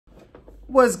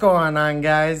What's going on,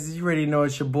 guys? You already know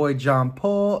it's your boy John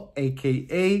Paul,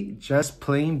 aka Just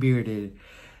Plain Bearded.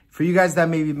 For you guys that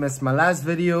maybe missed my last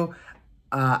video,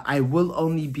 I will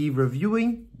only be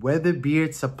reviewing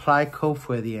Weatherbeard supply code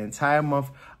for the entire month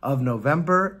of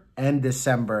November and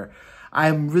December.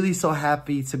 I'm really so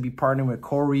happy to be partnering with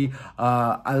Corey.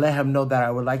 I let him know that I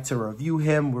would like to review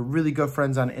him. We're really good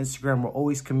friends on Instagram. We're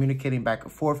always communicating back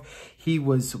and forth. He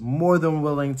was more than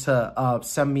willing to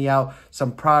send me out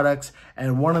some products,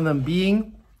 and one of them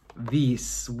being the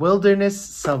Wilderness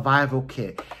Survival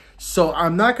Kit. So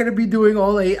I'm not going to be doing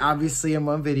all 8, obviously, in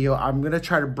one video. I'm going to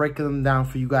try to break them down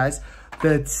for you guys.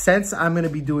 The scents I'm going to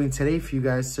be doing today for you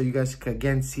guys, so you guys can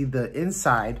again see the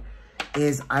inside,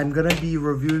 is I'm going to be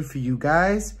reviewing for you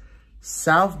guys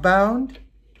Southbound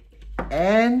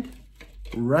and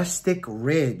Rustic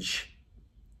Ridge.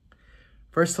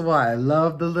 First of all, I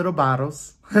love the little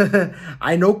bottles.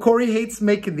 I know Corey hates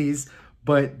making these,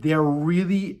 but they're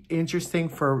really interesting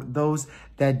for those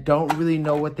that don't really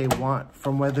know what they want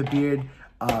from Weatherbeard.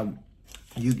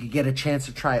 You can get a chance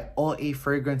to try all 8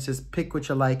 fragrances, pick what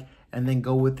you like, and then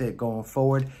go with it going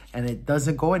forward, and it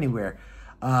doesn't go anywhere.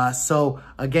 So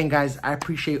again, guys, I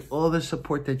appreciate all the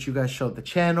support that you guys showed the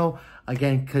channel.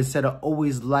 Again, consider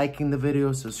always liking the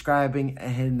video, subscribing,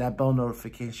 and hitting that bell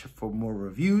notification for more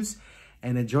reviews.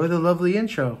 And enjoy the lovely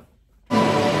intro.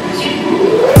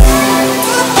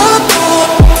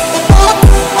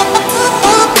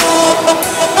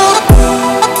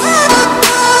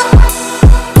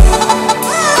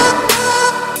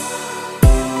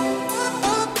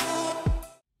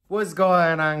 What's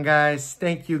going on, guys?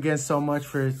 Thank you again so much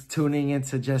for tuning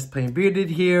into Just Plain Bearded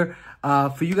here.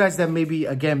 For you guys that maybe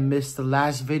again missed the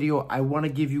last video, I want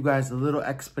to give you guys a little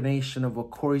explanation of what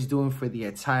Corey's doing for the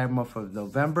entire month of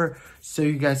November, so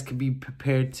you guys can be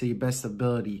prepared to your best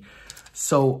ability.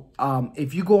 So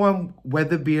if you go on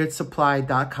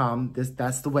weatherbeardsupply.com,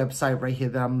 that's the website right here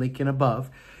that I'm linking above.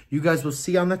 You guys will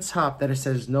see on the top that it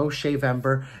says No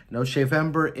Shavember. No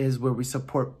Shavember is where we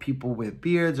support people with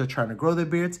beards or trying to grow their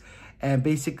beards, and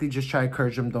basically just try to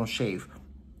encourage them, don't shave.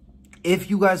 If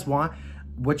you guys want,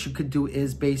 what you could do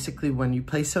is basically when you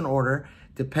place an order,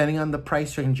 depending on the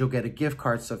price range, you'll get a gift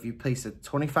card. So if you place a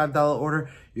 $25 order,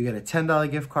 you get a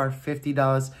 $10 gift card,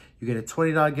 $50, you get a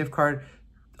 $20 gift card,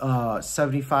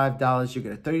 $75, you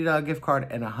get a $30 gift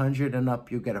card, and $100 and up,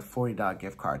 you get a $40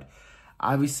 gift card.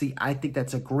 Obviously, I think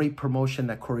that's a great promotion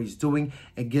that Corey's doing.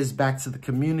 It gives back to the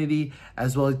community,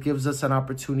 as well as gives us an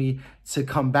opportunity to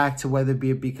come back to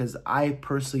Weatherbeard, because I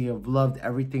personally have loved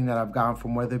everything that I've gotten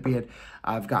from Weatherbeard.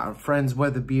 I've gotten friends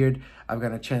Weatherbeard. I've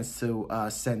got a chance to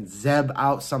send Zeb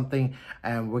out something,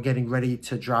 and we're getting ready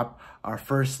to drop our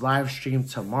first live stream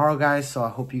tomorrow, guys. So I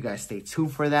hope you guys stay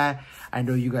tuned for that. I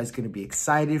know you guys are going to be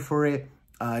excited for it.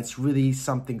 It's really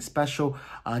something special.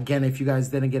 Again, if you guys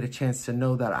didn't get a chance to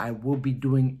know that I will be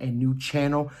doing a new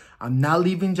channel. I'm not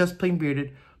leaving Just Plain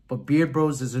Bearded, but Beard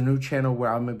Bros is a new channel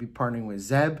where I'm going to be partnering with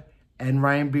Zeb and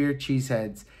Ryan Beard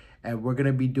Cheeseheads. And we're going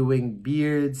to be doing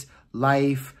beards,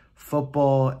 life,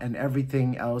 football, and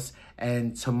everything else.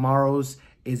 And tomorrow's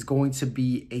is going to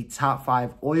be a top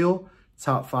 5 oil,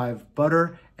 top 5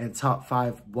 butter, and top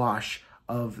 5 wash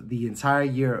of the entire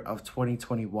year of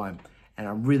 2021. And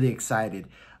I'm really excited.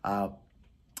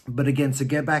 But again, to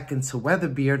get back into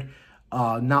Weatherbeard,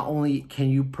 not only can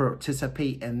you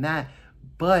participate in that,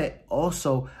 but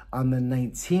also on the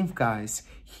 19th, guys,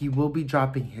 he will be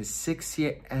dropping his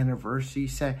 6-year anniversary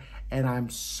set. And I'm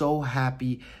so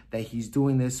happy that he's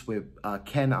doing this with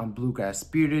Ken on Bluegrass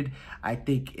Bearded. I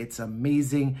think it's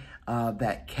amazing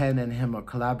that Ken and him are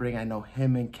collaborating. I know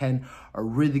him and Ken are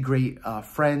really great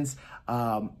friends.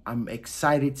 I'm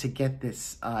excited to get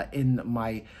this in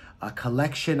my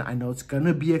collection. I know it's going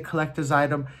to be a collector's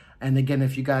item. And again,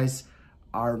 if you guys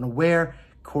aren't aware,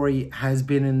 Corey has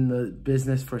been in the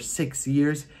business for 6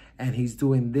 years, and he's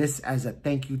doing this as a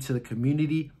thank you to the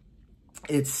community.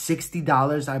 It's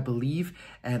 $60, I believe,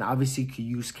 and obviously you can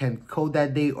use Ken code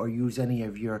that day or use any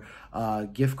of your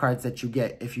gift cards that you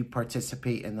get if you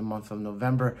participate in the month of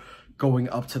November going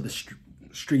up to the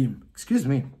stream. Excuse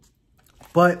me.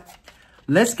 But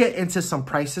let's get into some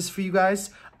prices for you guys.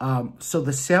 So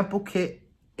the sample kit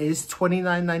is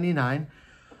 $29.99.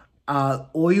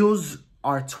 Oils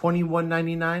are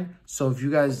 $21.99. So if you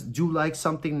guys do like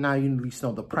something, now you at least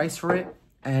know the price for it.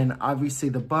 And obviously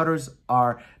the butters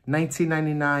are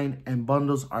 $19.99 and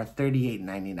bundles are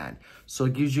 $38.99. So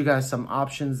it gives you guys some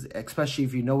options, especially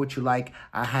if you know what you like.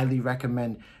 I highly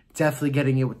recommend definitely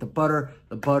getting it with the butter.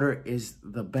 The butter is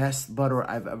the best butter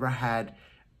I've ever had.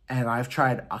 And I've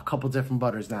tried a couple different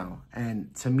butters now.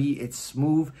 And to me, it's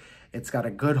smooth. It's got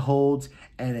a good hold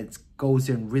and it goes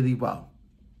in really well.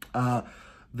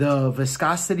 The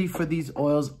viscosity for these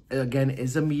oils, again,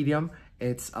 is a medium.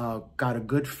 It's got a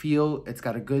good feel. It's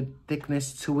got a good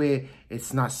thickness to it.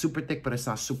 It's not super thick, but it's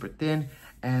not super thin.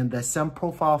 And the scent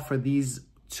profile for these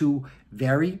two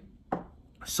vary.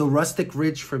 So Rustic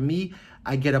Ridge, for me,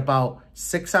 I get about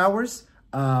 6 hours.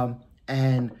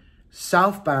 And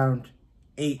Southbound,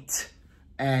 8.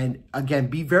 And again,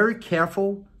 be very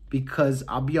careful because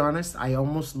I'll be honest, I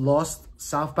almost lost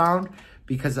Southbound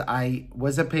because I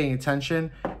wasn't paying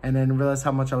attention and then realized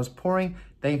how much I was pouring.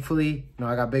 Thankfully, you know,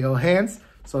 I got big old hands,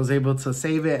 so I was able to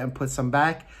save it and put some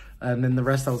back. And then the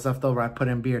rest that was left over, I put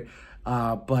in beard.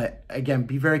 But again,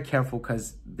 be very careful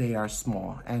because they are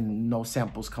small and no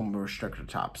samples come with restrictor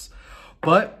tops.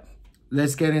 But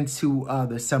let's get into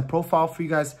the scent profile for you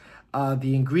guys.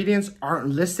 The ingredients aren't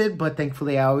listed, but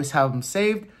thankfully I always have them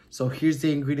saved. So here's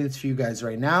the ingredients for you guys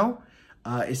right now.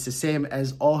 It's the same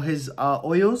as all his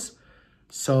oils.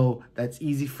 So that's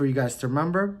easy for you guys to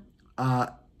remember.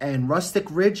 And Rustic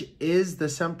Ridge is the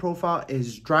scent profile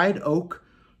is dried oak,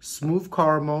 smooth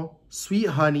caramel, sweet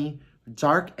honey,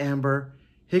 dark amber,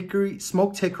 hickory,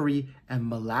 smoked hickory, and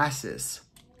molasses.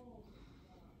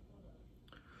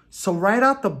 So right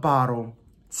out the bottle,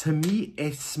 to me,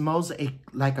 it smells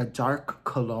like a dark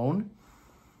cologne.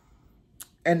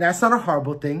 And that's not a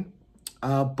horrible thing.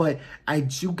 But I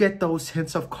do get those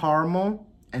hints of caramel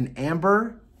and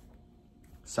amber.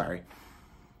 Sorry.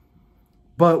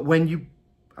 But when you...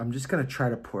 I'm just going to try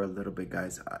to pour a little bit,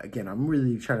 guys. Again, I'm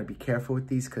really trying to be careful with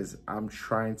these because I'm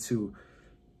trying to...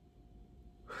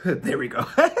 There we go.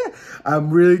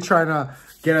 I'm really trying to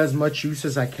get as much use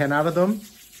as I can out of them.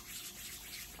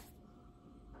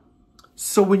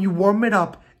 So when you warm it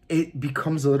up, it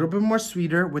becomes a little bit more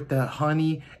sweeter with the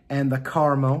honey and the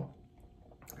caramel.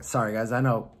 Sorry, guys. I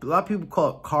know a lot of people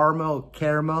call it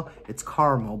caramel. It's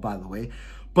caramel, by the way.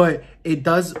 But it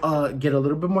does get a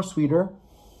little bit more sweeter.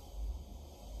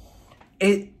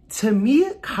 To me,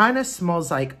 it kind of smells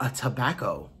like a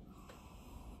tobacco.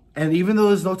 And even though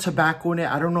there's no tobacco in it,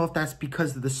 I don't know if that's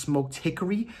because of the smoked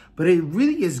hickory, but it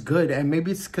really is good. And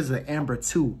maybe it's because of the amber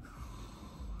too.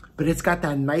 But it's got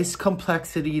that nice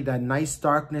complexity, that nice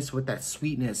darkness with that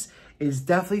sweetness. It's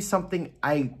definitely something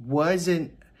I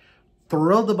wasn't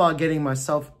thrilled about getting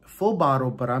myself full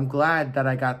bottle, but I'm glad that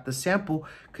I got the sample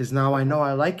because now I know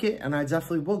I like it and I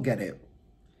definitely will get it.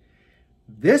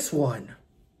 This one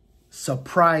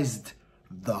surprised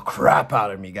the crap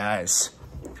out of me, guys.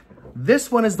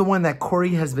 This one is the one that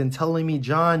Corey has been telling me,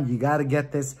 John, you got to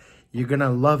get this. You're going to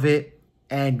love it.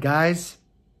 And guys,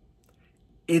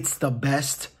 it's the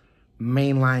best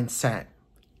mainline scent,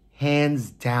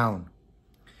 hands down.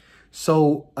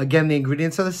 So again, the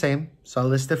ingredients are the same. So I'll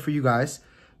list it for you guys.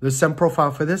 The scent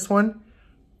profile for this one: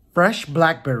 fresh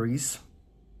blackberries,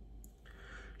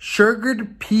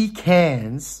 sugared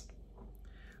pecans,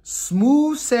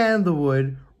 smooth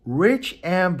sandalwood, rich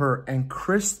amber, and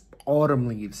crisp autumn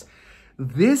leaves.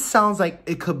 This sounds like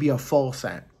it could be a fall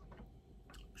scent.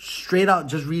 Straight out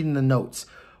just reading the notes.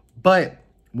 But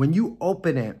when you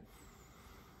open it,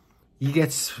 you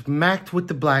get smacked with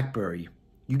the blackberry.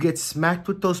 You get smacked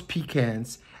with those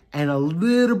pecans, and a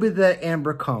little bit of that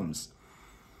amber comes.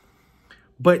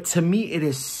 But to me, it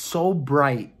is so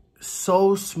bright,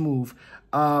 so smooth.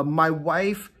 My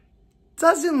wife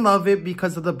doesn't love it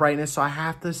because of the brightness, so I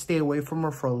have to stay away from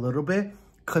her for a little bit.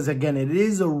 Because again, it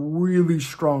is a really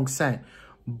strong scent,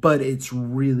 but it's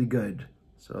really good.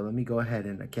 So let me go ahead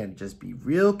and again, just be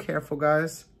real careful,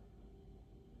 guys.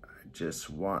 I just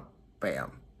want,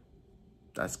 bam.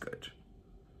 That's good.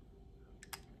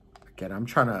 Again, I'm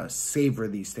trying to savor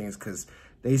these things because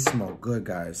they smell good,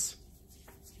 guys.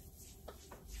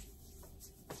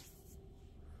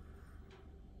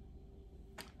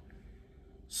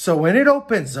 So when it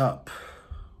opens up,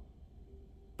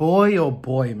 boy, oh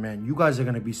boy, man, you guys are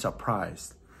going to be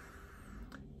surprised.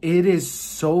 It is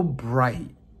so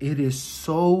bright. It is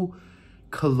so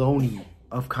cologne-y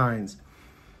of kinds.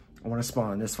 I want to smell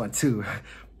on this one too.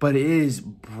 But it is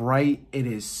bright. It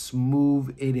is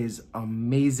smooth. It is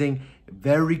amazing.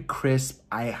 Very crisp.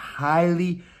 I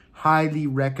highly, highly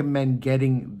recommend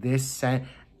getting this scent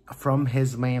from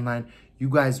his mainline. You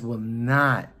guys will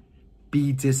not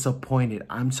be disappointed.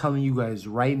 I'm telling you guys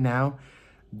right now,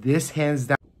 this hands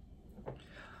down.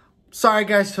 Sorry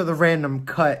guys for the random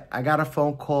cut. I got a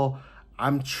phone call.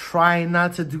 I'm trying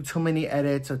not to do too many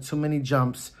edits or too many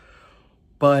jumps,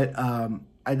 but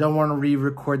I don't want to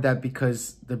re-record that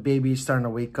because the baby is starting to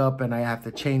wake up and I have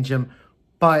to change him.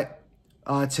 But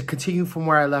to continue from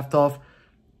where I left off,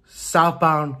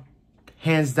 Southbound,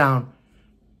 hands down,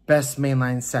 best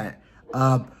mainline scent.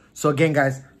 So again,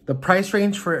 guys, the price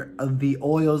range for the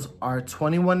oils are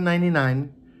 $21.99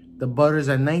 The butters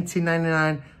are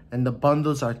 $19.99 and the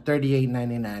bundles are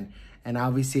 $38.99. And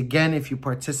obviously, again, if you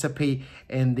participate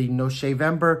in the No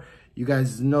Shavember, you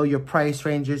guys know your price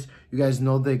ranges. You guys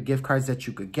know the gift cards that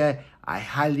you could get. I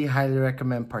highly, highly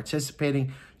recommend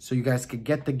participating so you guys could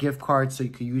get the gift card so you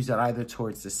could use it either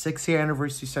towards the 6-year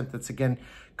anniversary set that's, again,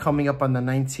 coming up on the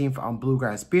 19th on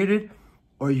Bluegrass Bearded,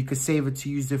 or you could save it to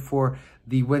use it for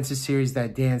the winter series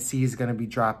that Dan C is going to be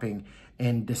dropping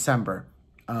in December.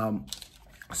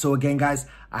 So again, guys,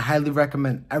 I highly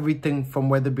recommend everything from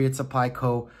Weatherbeard Supply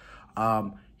Co.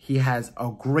 He has a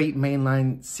great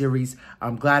mainline series.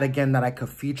 I'm glad, again, that I could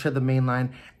feature the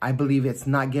mainline. I believe it's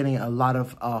not getting a lot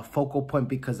of focal point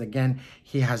because, again,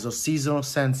 he has a seasonal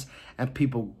sense and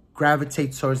people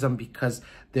gravitate towards them because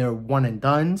they're one and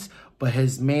dones. But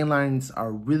his mainlines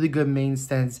are really good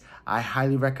mainstays. I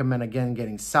highly recommend, again,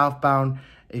 getting Southbound.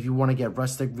 If you want to get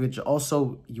Rustic, which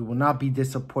also you will not be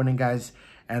disappointed, guys.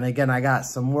 And again, I got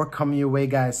some more coming your way,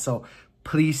 guys. So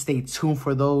please stay tuned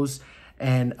for those.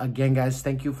 And again, guys,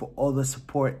 thank you for all the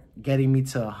support, getting me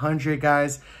to 100,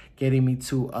 guys, getting me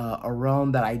to a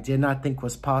realm that I did not think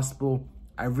was possible.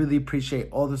 I really appreciate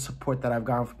all the support that I've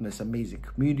gotten from this amazing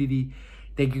community.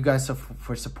 Thank you guys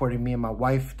for supporting me and my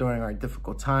wife during our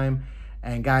difficult time.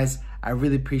 And guys, I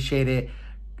really appreciate it.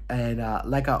 And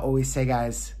like I always say,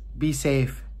 guys, be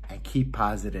safe and keep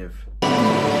positive.